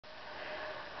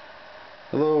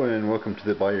Hello and welcome to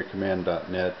the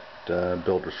buyyourcommand.net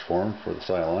builders forum for the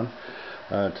Cylon.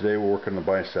 Today we're working on the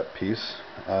bicep piece.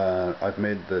 I've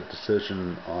made the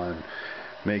decision on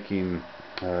making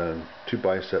two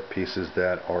bicep pieces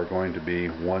that are going to be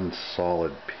one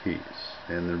solid piece,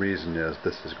 and the reason is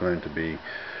this is going to be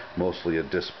mostly a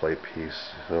display piece.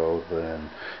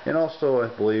 And also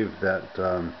I believe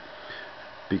that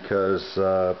because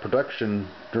production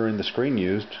during the screen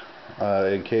used,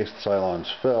 in case the Cylons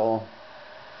fell,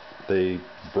 they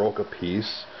broke a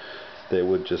piece, they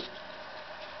would just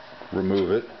remove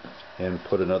it and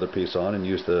put another piece on and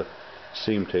use the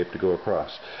seam tape to go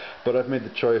across. But I've made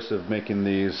the choice of making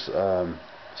these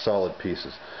solid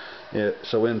pieces.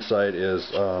 So inside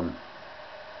is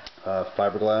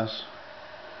fiberglass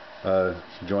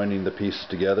joining the pieces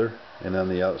together, and on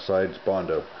the outside is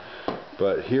Bondo.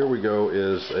 But here we go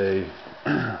is a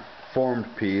formed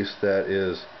piece that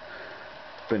is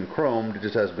been chromed. It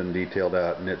just hasn't been detailed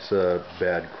out, and it's a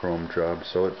bad chrome job,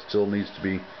 so it still needs to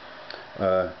be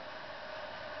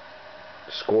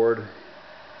scored,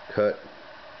 cut,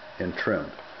 and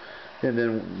trimmed. And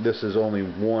then this is only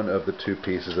one of the two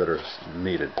pieces that are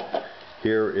needed.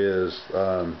 Here is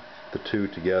the two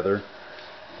together.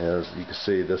 As you can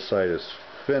see, this side is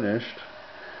finished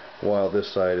while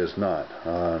this side is not.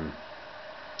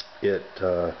 It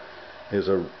is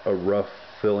a rough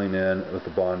filling in with the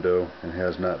Bondo and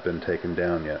has not been taken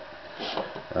down yet.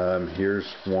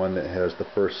 Here's one that has the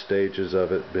first stages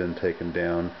of it been taken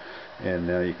down, and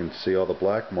now you can see all the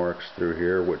black marks through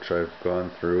here, which I've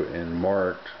gone through and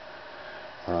marked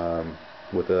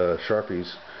with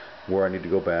Sharpies where I need to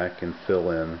go back and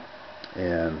fill in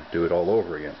and do it all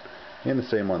over again. And the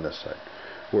same on this side,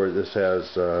 where this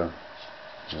has the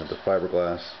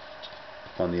fiberglass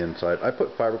on the inside. I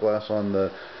put fiberglass on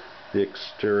the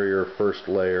exterior first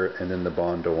layer and then the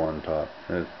Bondo on top.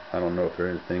 And I don't know if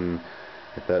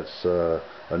that's a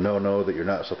no-no that you're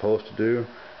not supposed to do,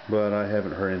 but I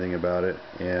haven't heard anything about it,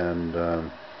 and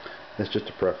it's just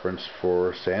a preference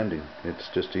for sanding. It's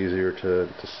just easier to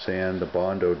sand the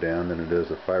Bondo down than it is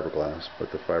the fiberglass,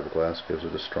 but the fiberglass gives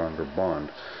it a stronger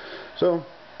bond. So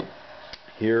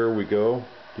here we go.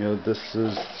 This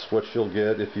is what you'll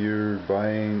get if you're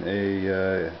buying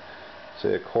a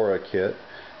say a Cora kit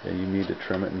and you need to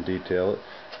trim it and detail it.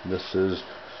 This is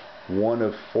one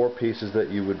of 4 pieces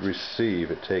that you would receive.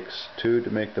 It takes 2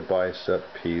 to make the bicep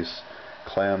piece,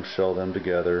 clamshell them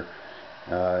together,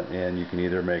 and you can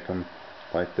either make them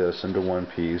like this into one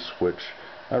piece, which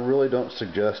I really don't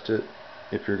suggest it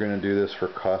if you're going to do this for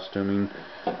costuming,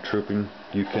 trooping.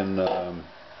 You can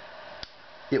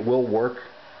it will work.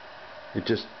 It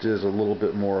just is a little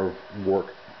bit more work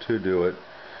to do it.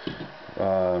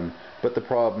 But the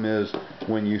problem is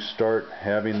when you start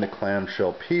having the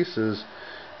clamshell pieces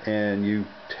and you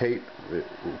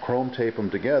chrome tape them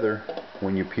together,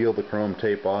 when you peel the chrome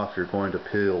tape off, you're going to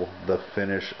peel the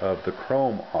finish of the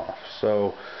chrome off.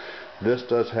 So this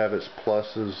does have its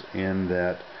pluses in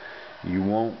that you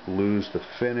won't lose the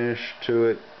finish to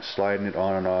it sliding it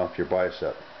on and off your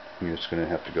bicep. You're just going to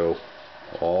have to go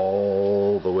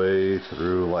all the way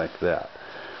through like that,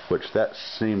 which that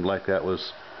seemed like that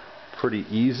was pretty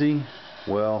easy.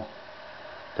 Well,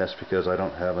 that's because I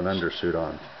don't have an undersuit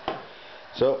on.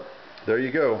 So there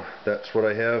you go. That's what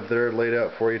I have there laid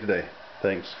out for you today.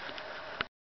 Thanks.